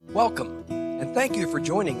Welcome, and thank you for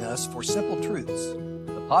joining us for Simple Truths,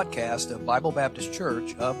 the podcast of Bible Baptist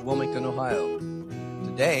Church of Wilmington, Ohio.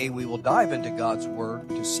 Today, we will dive into God's Word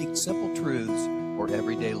to seek simple truths for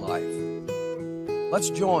everyday life.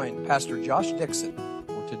 Let's join Pastor Josh Dixon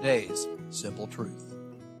for today's Simple Truth.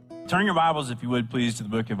 Turn your Bibles, if you would, please, to the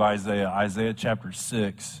book of Isaiah. Isaiah chapter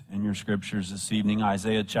 6 in your scriptures this evening.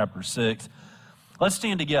 Isaiah chapter 6. Let's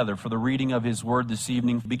stand together for the reading of His Word this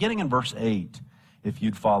evening, beginning in verse 8, if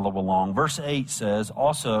you'd follow along. Verse 8 says,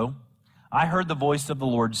 "Also, I heard the voice of the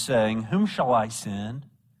Lord saying, Whom shall I send,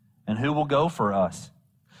 and who will go for us?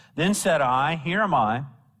 Then said I, Here am I,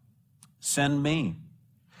 send me.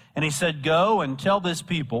 And He said, Go and tell this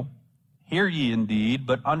people, Hear ye indeed,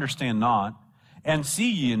 but understand not, and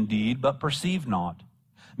see ye indeed, but perceive not.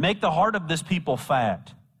 Make the heart of this people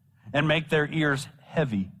fat, and make their ears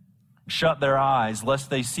heavy. Shut their eyes, lest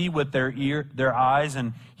they see with their eyes,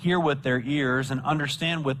 and hear with their ears, and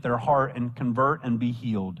understand with their heart, and convert and be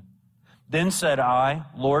healed. Then said I,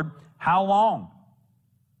 Lord, how long?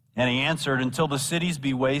 And He answered, Until the cities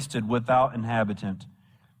be wasted without inhabitant,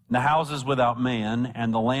 and the houses without man,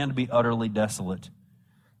 and the land be utterly desolate.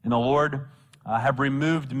 And the Lord have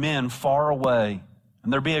removed men far away,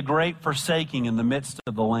 and there be a great forsaking in the midst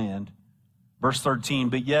of the land." Verse 13,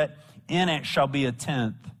 "But yet in it shall be a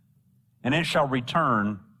tenth, and it shall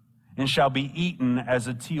return, and shall be eaten as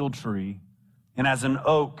a teil tree, and as an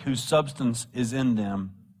oak whose substance is in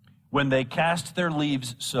them. When they cast their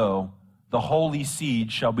leaves so, the holy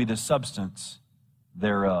seed shall be the substance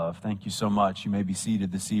thereof." Thank you so much. You may be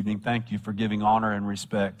seated this evening. Thank you for giving honor and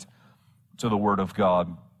respect to the Word of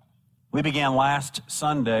God. We began last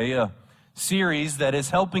Sunday a series that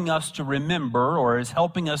is helping us to remember, or is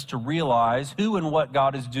helping us to realize who and what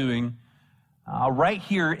God is doing right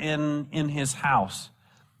here in His house.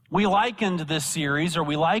 We likened this series, or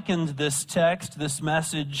we likened this text, this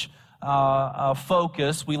message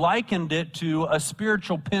focus, we likened it to a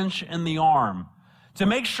spiritual pinch in the arm, to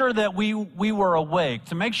make sure that we were awake,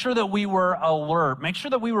 to make sure that we were alert, make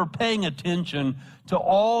sure that we were paying attention to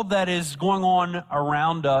all that is going on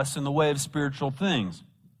around us in the way of spiritual things.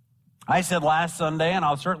 I said last Sunday, and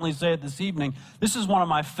I'll certainly say it this evening, this is one of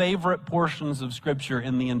my favorite portions of Scripture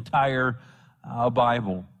in the entire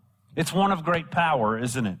Bible. It's one of great power,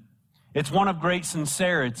 isn't it? It's one of great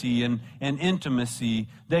sincerity and intimacy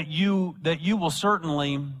that you will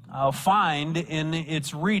certainly find in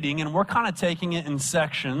its reading. And we're kind of taking it in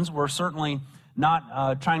sections. We're certainly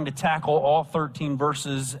not trying to tackle all 13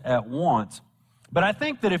 verses at once. But I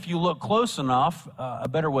think that if you look close enough, a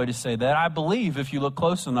better way to say that, I believe if you look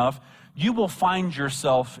close enough, you will find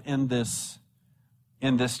yourself in this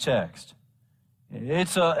text.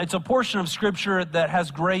 It's a portion of Scripture that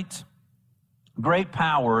has great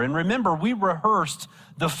power. And remember, we rehearsed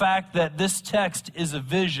the fact that this text is a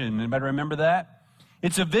vision. Anybody remember that?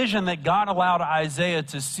 It's a vision that God allowed Isaiah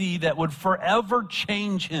to see that would forever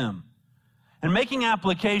change him. And making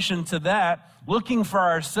application to that, looking for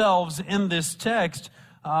ourselves in this text,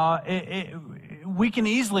 we can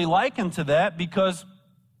easily liken to that because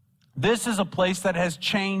this is a place that has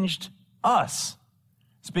changed us.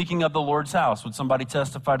 Speaking of the Lord's house, would somebody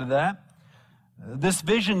testify to that? This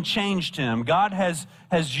vision changed him. God has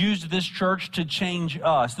used this church to change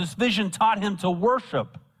us. This vision taught him to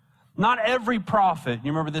worship. Not every prophet,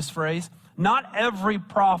 you remember this phrase? Not every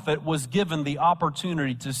prophet was given the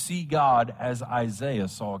opportunity to see God as Isaiah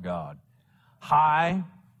saw God. High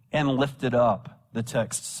and lifted up, the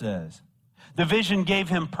text says. The vision gave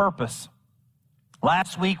him purpose.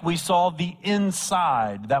 Last week we saw the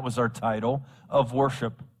inside, that was our title, of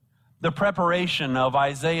worship. The preparation of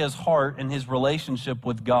Isaiah's heart and his relationship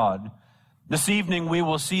with God. This evening we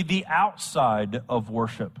will see the outside of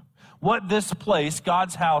worship. What this place,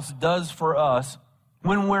 God's house, does for us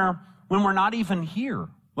when we're not even here.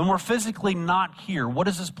 When we're physically not here. What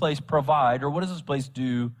does this place provide, or what does this place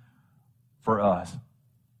do for us?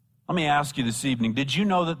 Let me ask you this evening, did you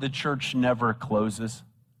know that the church never closes?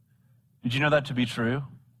 Did you know that to be true?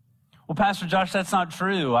 Well, Pastor Josh, that's not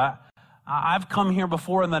true. I've come here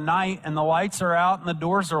before in the night and the lights are out and the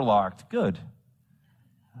doors are locked. Good.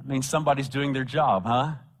 That means somebody's doing their job,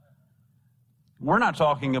 huh? We're not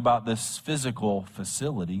talking about this physical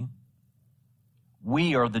facility.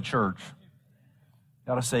 We are the church.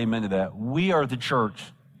 Got to say amen to that. We are the church.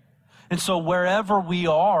 And so wherever we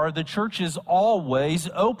are, the church is always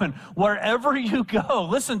open. Wherever you go,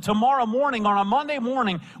 listen, tomorrow morning, on a Monday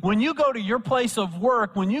morning, when you go to your place of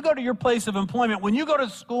work, when you go to your place of employment, when you go to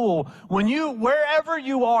school, wherever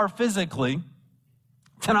you are physically,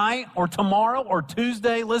 tonight or tomorrow or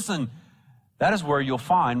Tuesday, listen, that is where you'll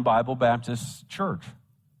find Bible Baptist Church.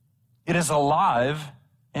 It is alive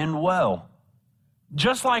and well.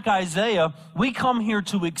 Just like Isaiah, we come here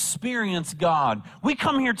to experience God. We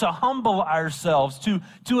come here to humble ourselves, to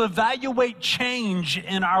evaluate change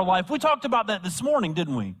in our life. We talked about that this morning,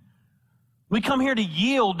 didn't we? We come here to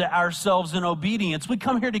yield ourselves in obedience. We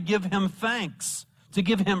come here to give him thanks, to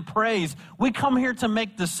give him praise. We come here to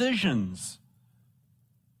make decisions.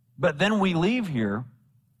 But then we leave here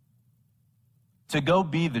to go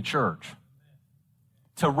be the church,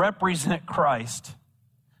 to represent Christ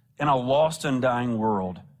in a lost and dying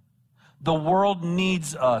world. The world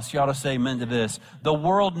needs us. You ought to say amen to this. The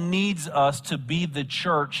world needs us to be the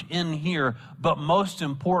church in here, but most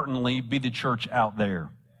importantly, be the church out there.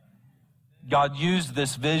 God used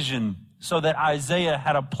this vision so that Isaiah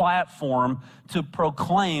had a platform to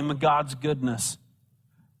proclaim God's goodness.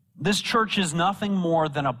 This church is nothing more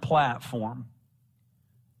than a platform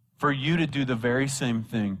for you to do the very same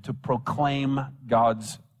thing, to proclaim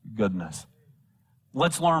God's goodness.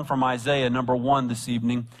 Let's learn from Isaiah, number 1 this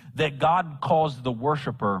evening, that God calls the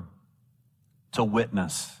worshiper to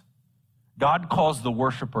witness. God calls the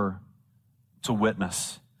worshiper to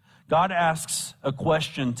witness. God asks a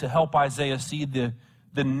question to help Isaiah see the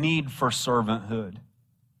need for servanthood.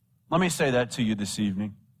 Let me say that to you this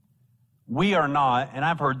evening. We are not, and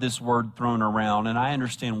I've heard this word thrown around, and I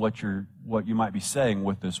understand what you might be saying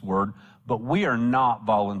with this word, but we are not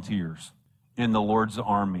volunteers in the Lord's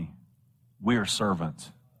army. We are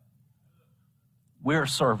servants. We are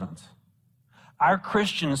servants. Our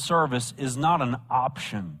Christian service is not an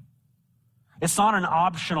option. It's not an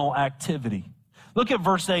optional activity. Look at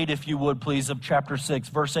verse 8, if you would, please, of chapter 6.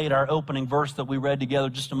 Verse 8, our opening verse that we read together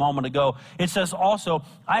just a moment ago. It says also,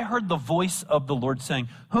 I heard the voice of the Lord saying,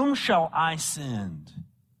 whom shall I send?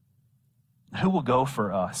 Who will go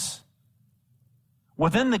for us?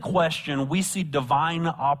 Within the question, we see divine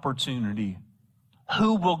opportunity.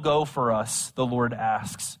 Who will go for us, the Lord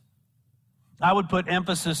asks. I would put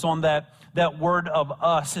emphasis on that word of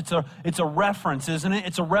us. It's a reference, isn't it?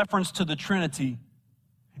 It's a reference to the Trinity.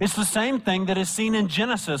 It's the same thing that is seen in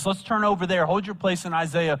Genesis. Let's turn over there. Hold your place in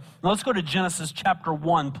Isaiah. Now let's go to Genesis chapter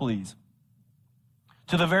 1, please.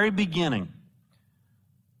 To the very beginning.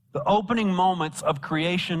 The opening moments of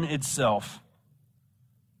creation itself.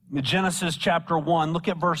 Genesis chapter 1. Look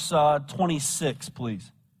at verse 26, please.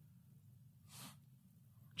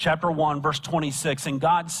 Chapter 1, verse 26, and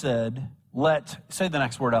God said, say the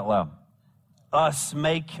next word out loud, us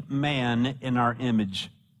make man in our image,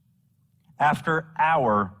 after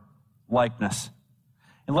our likeness,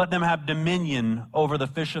 and let them have dominion over the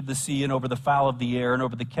fish of the sea, and over the fowl of the air, and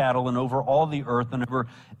over the cattle, and over all the earth, and over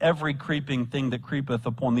every creeping thing that creepeth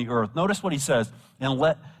upon the earth. Notice what he says,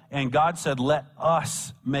 and God said, let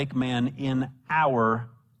us make man in our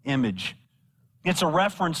image. It's a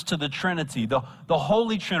reference to the Trinity, the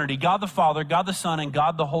Holy Trinity, God the Father, God the Son, and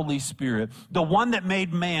God the Holy Spirit. The one that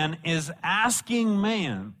made man is asking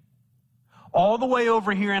man, all the way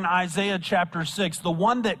over here in Isaiah chapter 6, the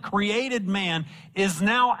one that created man is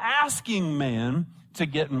now asking man to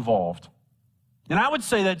get involved. And I would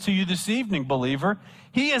say that to you this evening, believer.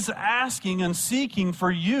 He is asking and seeking for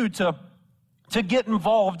you to get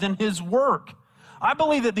involved in his work. I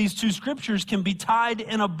believe that these two scriptures can be tied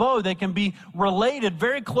in a bow. They can be related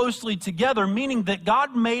very closely together, meaning that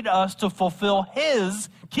God made us to fulfill his,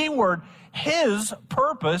 keyword, his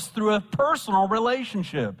purpose through a personal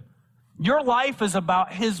relationship. Your life is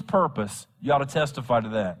about his purpose. You ought to testify to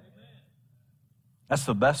that. That's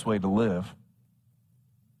the best way to live.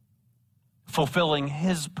 Fulfilling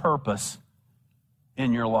his purpose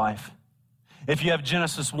in your life. If you have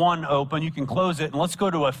Genesis 1 open, you can close it, and let's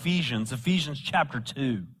go to Ephesians chapter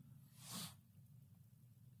 2.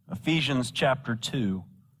 Ephesians chapter 2,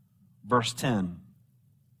 verse 10.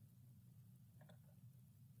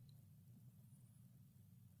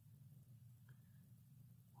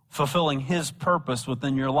 Fulfilling his purpose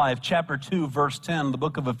within your life. Chapter 2, verse 10, the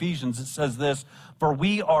book of Ephesians, it says this, for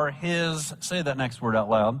we are his, say that next word out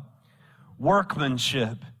loud,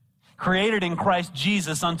 workmanship, created in Christ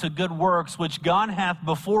Jesus unto good works, which God hath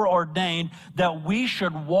before ordained that we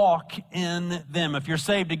should walk in them. If you're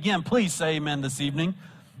saved again, please say amen this evening.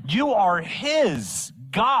 You are his,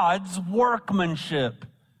 God's workmanship.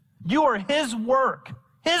 You are his work,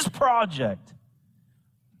 his project.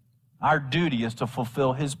 Our duty is to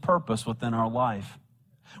fulfill his purpose within our life.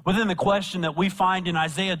 Within the question that we find in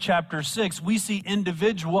Isaiah chapter 6, we see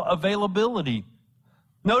individual availability.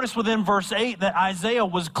 Notice within verse 8 that Isaiah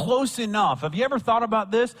was close enough. Have you ever thought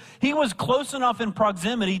about this? He was close enough in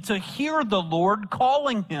proximity to hear the Lord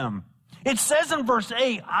calling him. It says in verse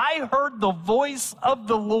 8, I heard the voice of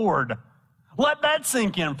the Lord. Let that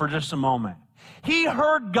sink in for just a moment. He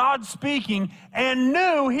heard God speaking and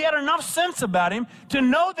knew, he had enough sense about him to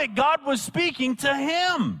know that God was speaking to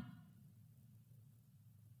him.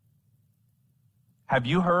 Have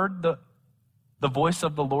you heard the voice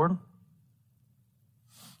of the Lord?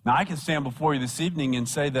 Now, I can stand before you this evening and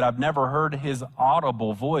say that I've never heard his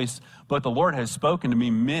audible voice, but the Lord has spoken to me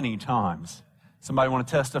many times. Somebody want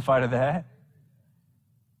to testify to that?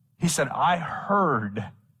 He said, I heard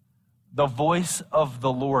the voice of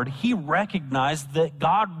the Lord. He recognized that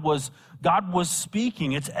God was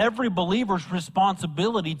speaking. It's every believer's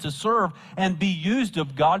responsibility to serve and be used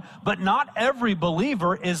of God, but not every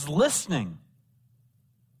believer is listening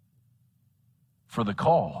for the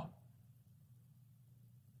call.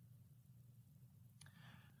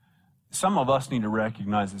 Some of us need to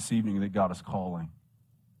recognize this evening that God is calling.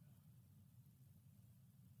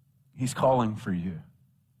 He's calling for you.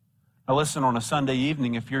 Now listen, on a Sunday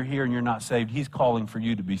evening, if you're here and you're not saved, he's calling for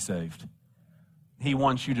you to be saved. He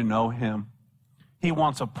wants you to know him. He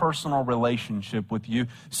wants a personal relationship with you.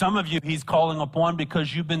 Some of you, he's calling upon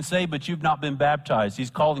because you've been saved, but you've not been baptized.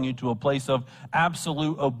 He's calling you to a place of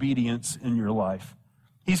absolute obedience in your life.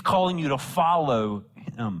 He's calling you to follow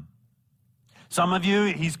him. Some of you,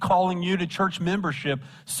 he's calling you to church membership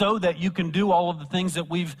so that you can do all of the things that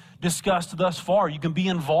we've discussed thus far. You can be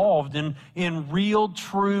involved in real,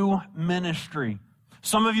 true ministry.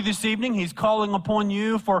 Some of you this evening, he's calling upon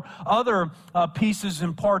you for other pieces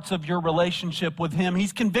and parts of your relationship with him.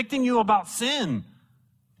 He's convicting you about sin.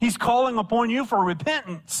 He's calling upon you for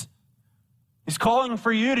repentance. He's calling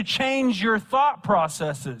for you to change your thought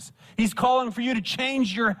processes. He's calling for you to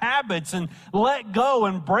change your habits and let go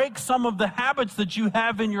and break some of the habits that you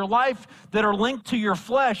have in your life that are linked to your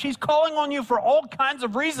flesh. He's calling on you for all kinds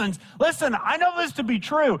of reasons. Listen, I know this to be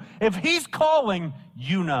true. If he's calling,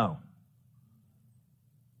 you know.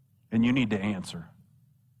 And you need to answer.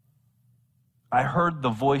 I heard the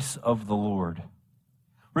voice of the Lord.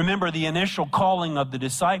 Remember the initial calling of the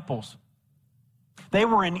disciples. They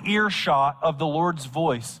were in earshot of the Lord's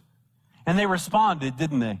voice. And they responded,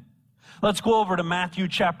 didn't they? Let's go over to Matthew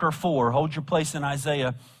chapter 4. Hold your place in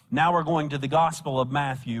Isaiah. Now we're going to the Gospel of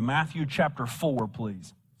Matthew. Matthew chapter 4,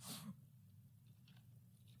 please.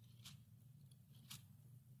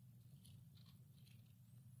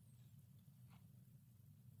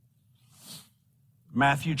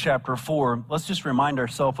 Matthew chapter 4. Let's just remind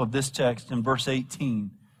ourselves of this text in verse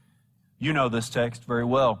 18. You know this text very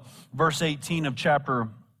well. Verse 18 of chapter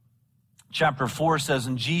 4 says,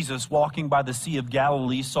 And Jesus, walking by the Sea of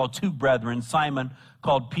Galilee, saw two brethren, Simon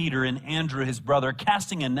called Peter and Andrew his brother,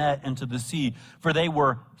 casting a net into the sea, for they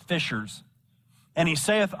were fishers. And he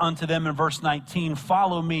saith unto them in verse 19,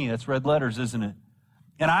 Follow me. That's red letters, isn't it?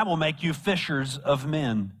 And I will make you fishers of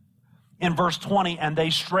men. In verse 20, and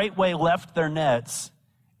they straightway left their nets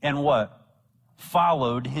and what?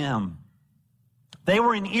 Followed him. They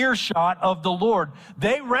were in earshot of the Lord.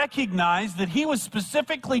 They recognized that he was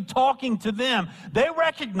specifically talking to them. They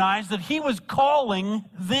recognized that he was calling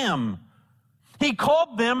them. He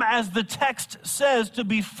called them, as the text says, to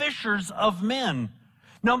be fishers of men.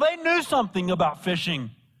 Now, they knew something about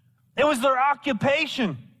fishing. It was their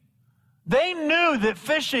occupation. They knew that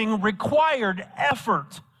fishing required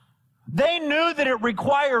effort. They knew that it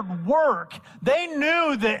required work. They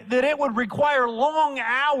knew that it would require long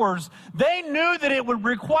hours. They knew that it would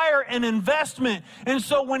require an investment. And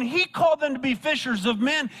so when he called them to be fishers of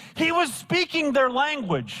men, he was speaking their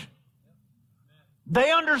language.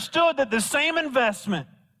 They understood that the same investment,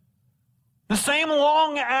 the same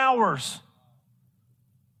long hours,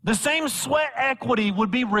 the same sweat equity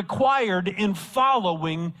would be required in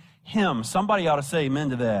following him. Somebody ought to say amen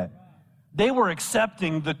to that. They were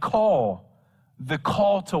accepting the call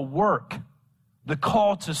to work, the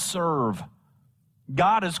call to serve.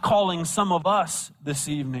 God is calling some of us this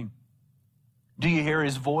evening. Do you hear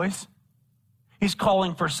his voice? He's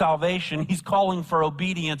calling for salvation. He's calling for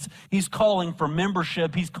obedience. He's calling for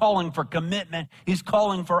membership. He's calling for commitment. He's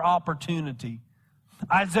calling for opportunity.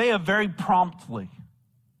 Isaiah very promptly,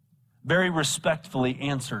 very respectfully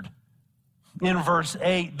answered. In verse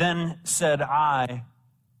 8, then said I,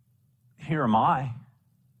 Here am I.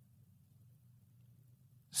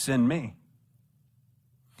 Send me.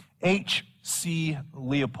 H.C.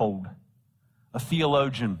 Leopold, a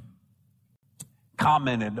theologian,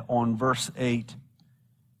 commented on verse 8.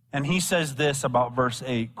 And he says this about verse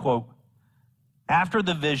 8, quote, After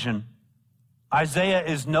the vision, Isaiah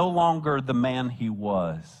is no longer the man he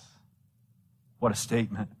was. What a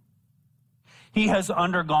statement. He has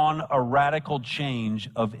undergone a radical change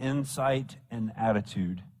of insight and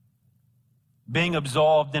attitude. Being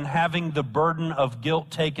absolved and having the burden of guilt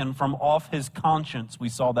taken from off his conscience, we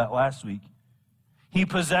saw that last week, He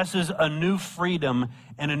possesses a new freedom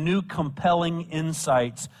and a new compelling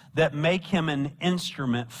insights that make him an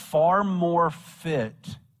instrument far more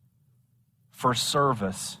fit for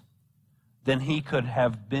service than he could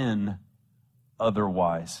have been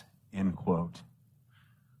otherwise, end quote.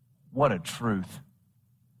 What a truth.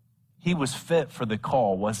 He was fit for the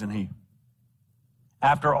call, wasn't he?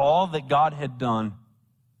 After all that God had done,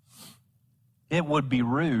 it would be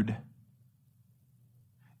rude.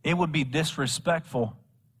 It would be disrespectful,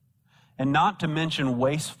 and not to mention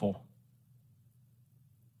wasteful,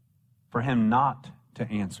 for him not to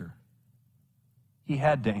answer. He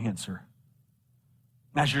had to answer.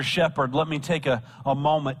 As your shepherd, let me take a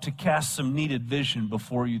moment to cast some needed vision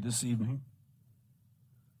before you this evening.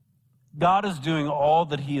 God is doing all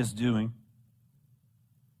that he is doing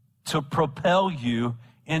to propel you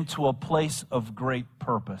into a place of great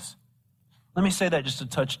purpose. Let me say that just a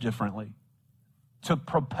touch differently. To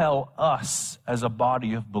propel us as a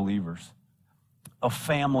body of believers, a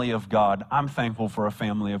family of God. I'm thankful for a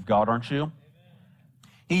family of God, aren't you? Amen.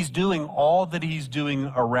 He's doing all that he's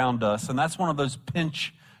doing around us, and that's one of those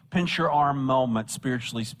pinch your arm moments,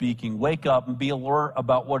 spiritually speaking. Wake up and be alert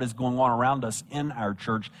about what is going on around us in our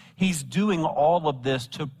church. He's doing all of this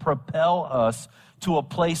to propel us to a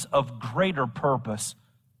place of greater purpose.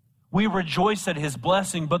 We rejoice at his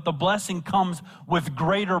blessing, but the blessing comes with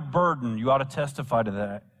greater burden. You ought to testify to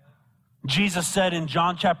that. Jesus said in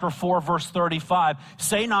John chapter 4, verse 35,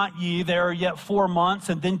 "Say not ye, there are yet 4 months,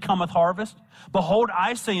 and then cometh harvest? Behold,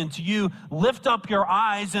 I say unto you, lift up your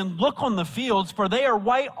eyes and look on the fields, for they are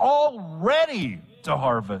white already to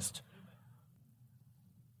harvest."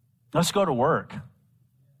 Let's go to work.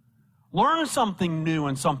 Learn something new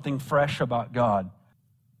and something fresh about God.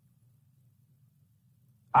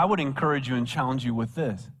 I would encourage you and challenge you with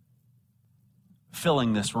this: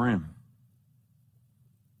 filling this room,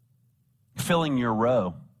 filling your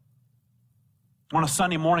row. On a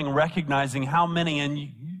Sunday morning, recognizing how many,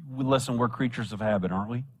 and listen, we're creatures of habit, aren't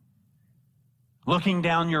we? Looking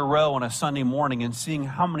down your row on a Sunday morning and seeing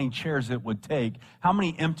how many chairs it would take, how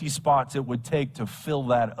many empty spots it would take to fill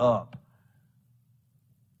that up.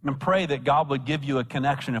 And pray that God would give you a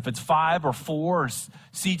connection. If it's 5 or 4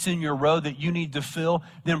 seats in your row that you need to fill,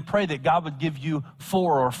 then pray that God would give you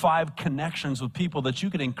 4 or 5 connections with people that you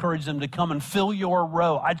could encourage them to come and fill your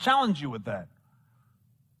row. I challenge you with that.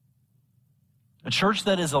 A church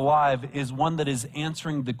that is alive is one that is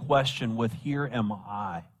answering the question with, "Here am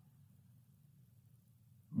I,"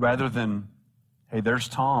 rather than, "Hey, there's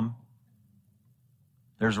Tom,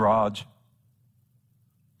 there's Raj,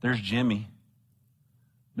 there's Jimmy."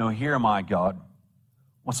 No, here am I, God.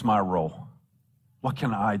 What's my role? What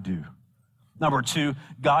can I do? Number 2,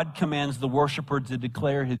 God commands the worshiper to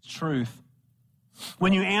declare his truth.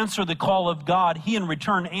 When you answer the call of God, he in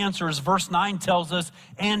return answers. Verse 9 tells us,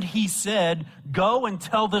 "And he said, go and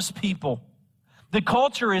tell this people." The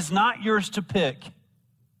culture is not yours to pick.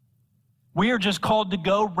 We are just called to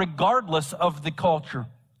go regardless of the culture.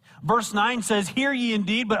 Verse 9 says, "Hear ye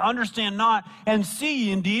indeed, but understand not, and see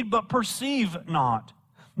ye indeed, but perceive not."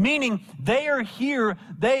 Meaning they are here,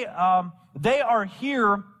 they are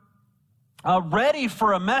here ready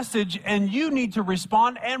for a message, and you need to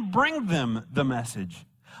respond and bring them the message.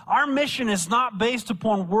 Our mission is not based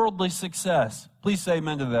upon worldly success. Please say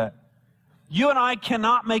amen to that. You and I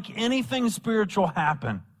cannot make anything spiritual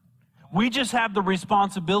happen. We just have the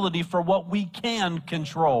responsibility for what we can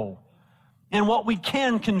control. And what we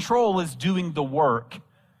can control is doing the work.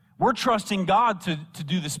 We're trusting God to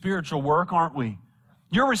do the spiritual work, aren't we?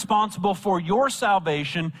 You're responsible for your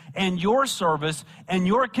salvation and your service and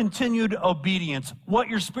your continued obedience. What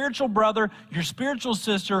your spiritual brother, your spiritual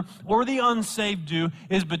sister, or the unsaved do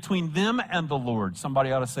is between them and the Lord.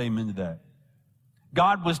 Somebody ought to say amen to that.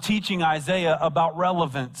 God was teaching Isaiah about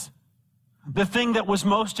relevance. The thing that was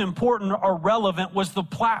most important or relevant was the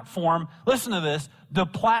platform. Listen to this, the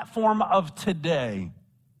platform of today.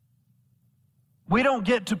 We don't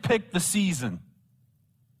get to pick the season.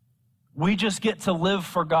 We just get to live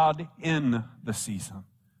for God in the season.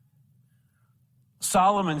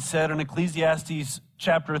 Solomon said in Ecclesiastes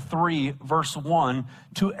chapter 3, verse 1,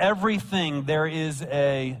 "To everything there is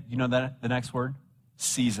a," you know that the next word?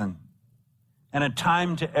 Season. "And a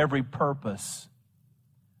time to every purpose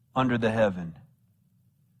under the heaven."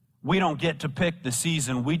 We don't get to pick the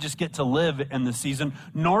season. We just get to live in the season,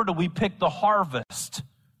 nor do we pick the harvest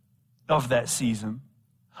of that season.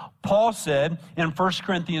 Paul said in 1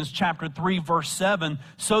 Corinthians chapter 3, verse 7,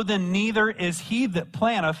 "So then neither is he that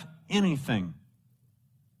planteth anything,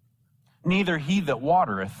 neither he that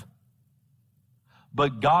watereth,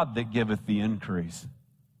 but God that giveth the increase."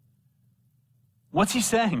 What's he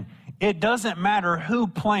saying? It doesn't matter who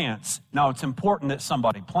plants. Now, it's important that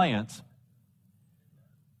somebody plants.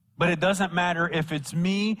 But it doesn't matter if it's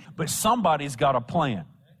me, but somebody's got to plant.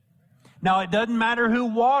 Now, it doesn't matter who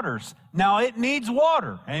waters. Now, it needs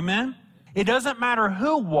water. Amen? It doesn't matter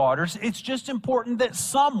who waters. It's just important that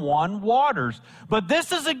someone waters. But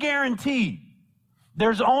this is a guarantee.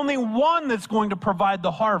 There's only one that's going to provide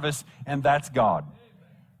the harvest, and that's God.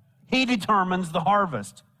 He determines the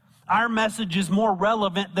harvest. Our message is more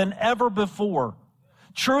relevant than ever before.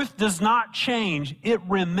 Truth does not change. It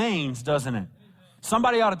remains, doesn't it?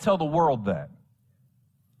 Somebody ought to tell the world that.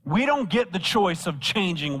 We don't get the choice of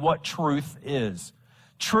changing what truth is.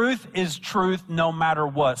 Truth is truth no matter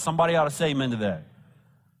what. Somebody ought to say amen to that.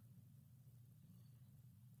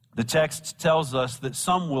 The text tells us that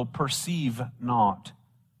some will perceive not.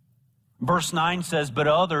 Verse 9 says, but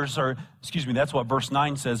others are, that's what verse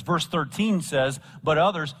 9 says. Verse 13 says, but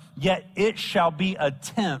others, yet it shall be a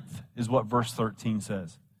tenth, is what verse 13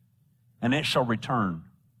 says. And it shall return.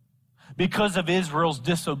 Because of Israel's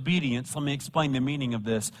disobedience, let me explain the meaning of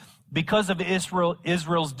this. Because of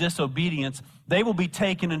Israel's disobedience, they will be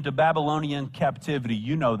taken into Babylonian captivity.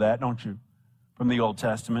 You know that, don't you? From the Old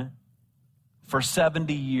Testament. For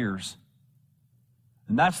 70 years.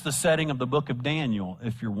 And that's the setting of the book of Daniel,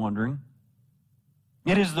 if you're wondering.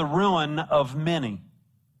 It is the ruin of many.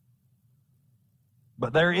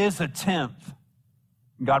 But there is a tenth.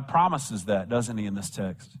 God promises that, doesn't he, in this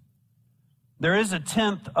text? There is a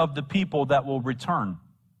tenth of the people that will return.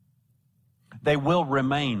 They will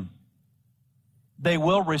remain. They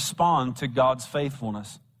will respond to God's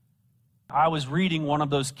faithfulness. I was reading one of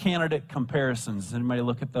those candidate comparisons. Anybody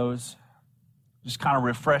look at those? Just kind of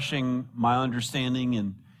refreshing my understanding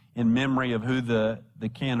and in memory of who the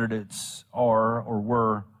candidates are or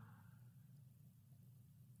were.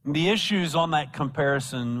 The issues on that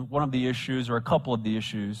comparison, one of the issues or a couple of the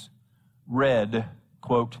issues, read,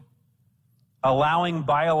 quote, allowing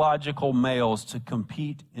biological males to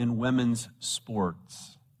compete in women's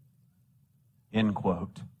sports, end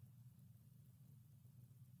quote.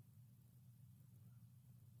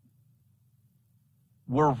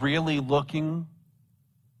 We're really looking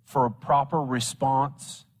for a proper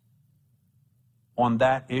response on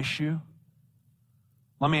that issue?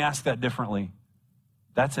 Let me ask that differently.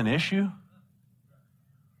 That's an issue?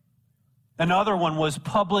 Another one was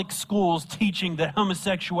public schools teaching that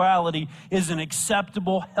homosexuality is an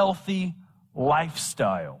acceptable, healthy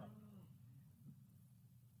lifestyle.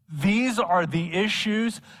 These are the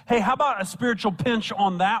issues. Hey, how about a spiritual pinch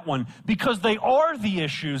on that one? Because they are the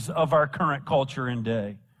issues of our current culture and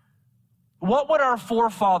day. What would our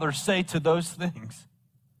forefathers say to those things?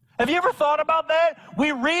 Have you ever thought about that?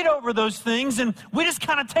 We read over those things and we just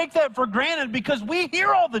kind of take that for granted because we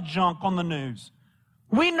hear all the junk on the news.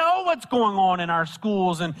 We know what's going on in our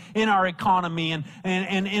schools and in our economy and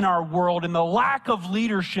in our world and the lack of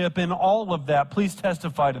leadership and all of that. Please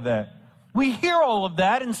testify to that. We hear all of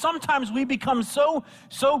that and sometimes we become so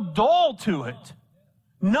dull to it.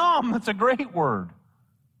 Numb, that's a great word.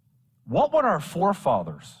 What would our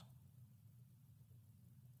forefathers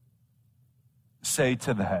say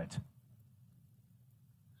to that?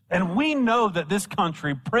 And we know that this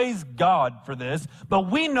country, praise God for this,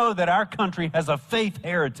 but we know that our country has a faith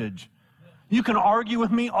heritage. You can argue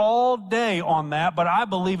with me all day on that, but I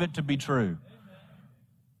believe it to be true.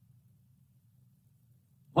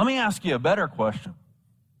 Let me ask you a better question.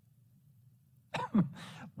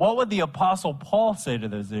 What would the Apostle Paul say to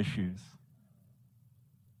those issues?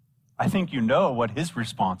 I think you know what his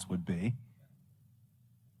response would be.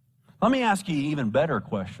 Let me ask you an even better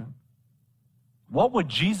question. What would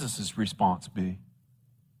Jesus' response be?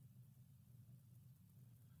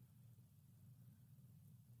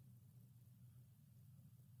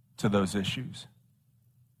 To those issues?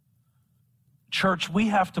 Church, we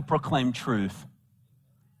have to proclaim truth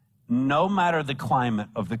no matter the climate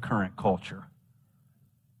of the current culture.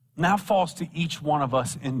 Now falls to each one of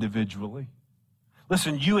us individually.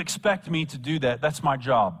 Listen, you expect me to do that. That's my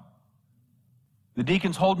job. The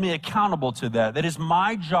deacons hold me accountable to that. That is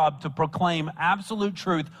my job to proclaim absolute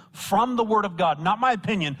truth from the Word of God, not my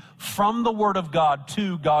opinion, from the Word of God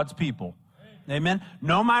to God's people. Amen?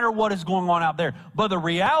 No matter what is going on out there. But the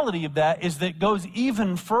reality of that is that it goes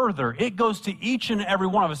even further. It goes to each and every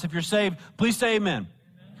one of us. If you're saved, please say amen.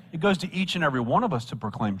 It goes to each and every one of us to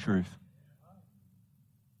proclaim truth.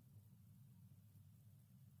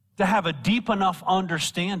 To have a deep enough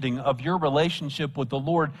understanding of your relationship with the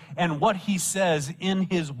Lord and what He says in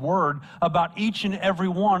His Word about each and every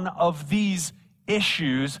one of these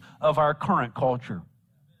issues of our current culture.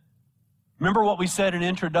 Remember what we said in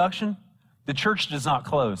introduction? The church does not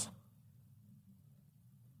close.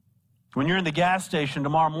 When you're in the gas station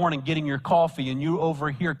tomorrow morning getting your coffee and you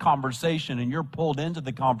overhear conversation and you're pulled into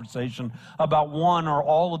the conversation about one or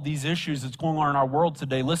all of these issues that's going on in our world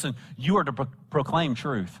today, listen, you are to proclaim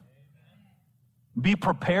truth. Be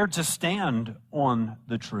prepared to stand on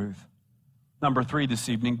the truth. Number 3 this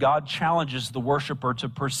evening, God challenges the worshiper to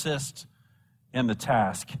persist in the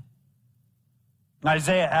task.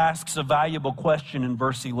 Isaiah asks a valuable question in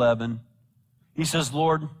verse 11. He says,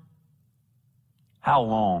 Lord, how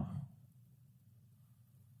long?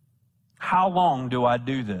 How long do I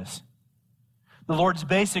do this? The Lord's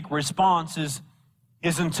basic response is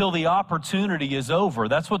until the opportunity is over.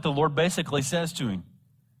 That's what the Lord basically says to him.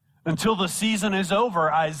 Until the season is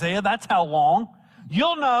over, Isaiah, that's how long.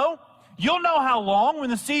 You'll know how long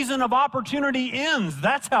when the season of opportunity ends.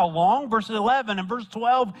 That's how long. Verse 11 and verse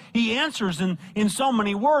 12, he answers in so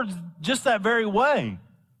many words just that very way.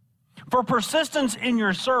 For persistence in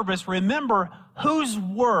your service, remember whose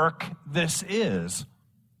work this is.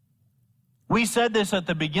 We said this at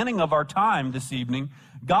the beginning of our time this evening.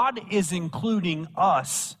 God is including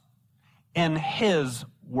us in his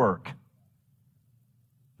work.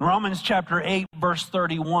 Romans chapter 8, verse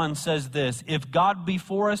 31 says this, if God be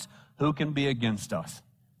for us, who can be against us?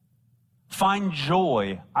 Find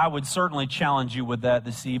joy. I would certainly challenge you with that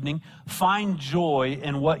this evening. Find joy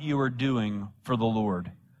in what you are doing for the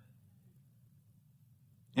Lord.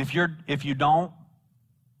 If you don't,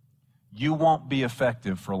 you won't be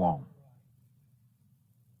effective for long.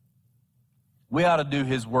 We ought to do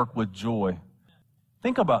his work with joy.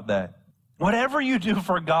 Think about that. Whatever you do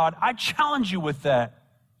for God, I challenge you with that.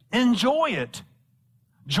 Enjoy it.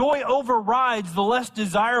 Joy overrides the less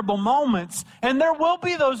desirable moments, and there will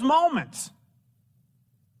be those moments.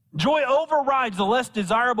 Joy overrides the less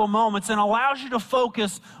desirable moments and allows you to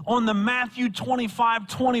focus on the Matthew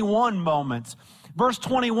 25:21 moments. Verse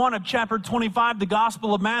 21 of chapter 25, the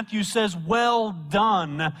Gospel of Matthew says, well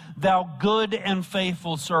done, thou good and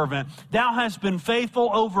faithful servant. Thou hast been faithful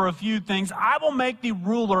over a few things. I will make thee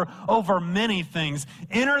ruler over many things.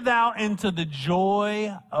 Enter thou into the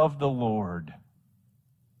joy of the Lord.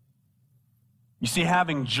 You see,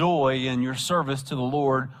 having joy in your service to the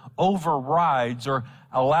Lord overrides or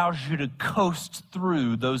allows you to coast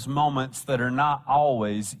through those moments that are not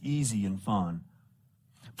always easy and fun.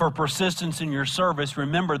 For persistence in your service,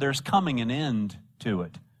 remember there's coming an end to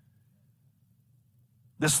it.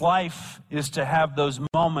 This life is to have those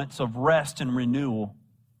moments of rest and renewal.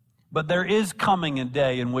 But there is coming a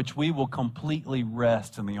day in which we will completely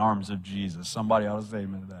rest in the arms of Jesus. Somebody ought to say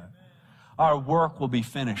amen to that. Our work will be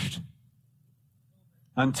finished.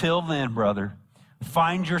 Until then, brother,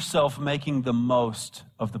 find yourself making the most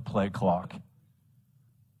of the play clock.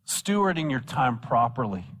 Stewarding your time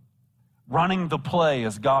properly. Running the play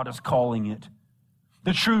as God is calling it.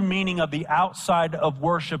 The true meaning of the outside of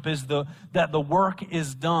worship is that the work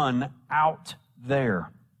is done out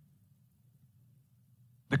there.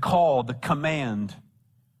 The call, the command,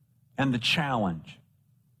 and the challenge.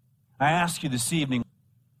 I ask you this evening,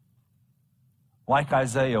 like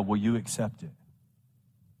Isaiah, will you accept it?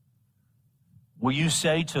 Will you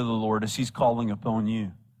say to the Lord as he's calling upon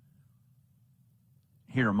you,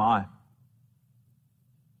 here am I.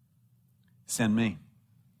 Send me.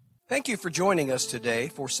 Thank you for joining us today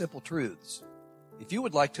for Simple Truths. If you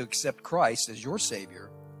would like to accept Christ as your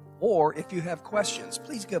Savior, or if you have questions,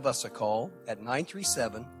 please give us a call at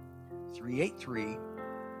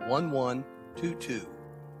 937-383-1122,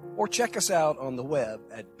 or check us out on the web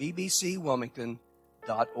at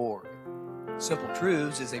bbcwilmington.org. Simple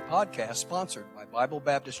Truths is a podcast sponsored by Bible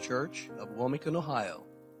Baptist Church of Wilmington, Ohio.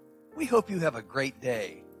 We hope you have a great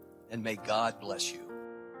day, and may God bless you.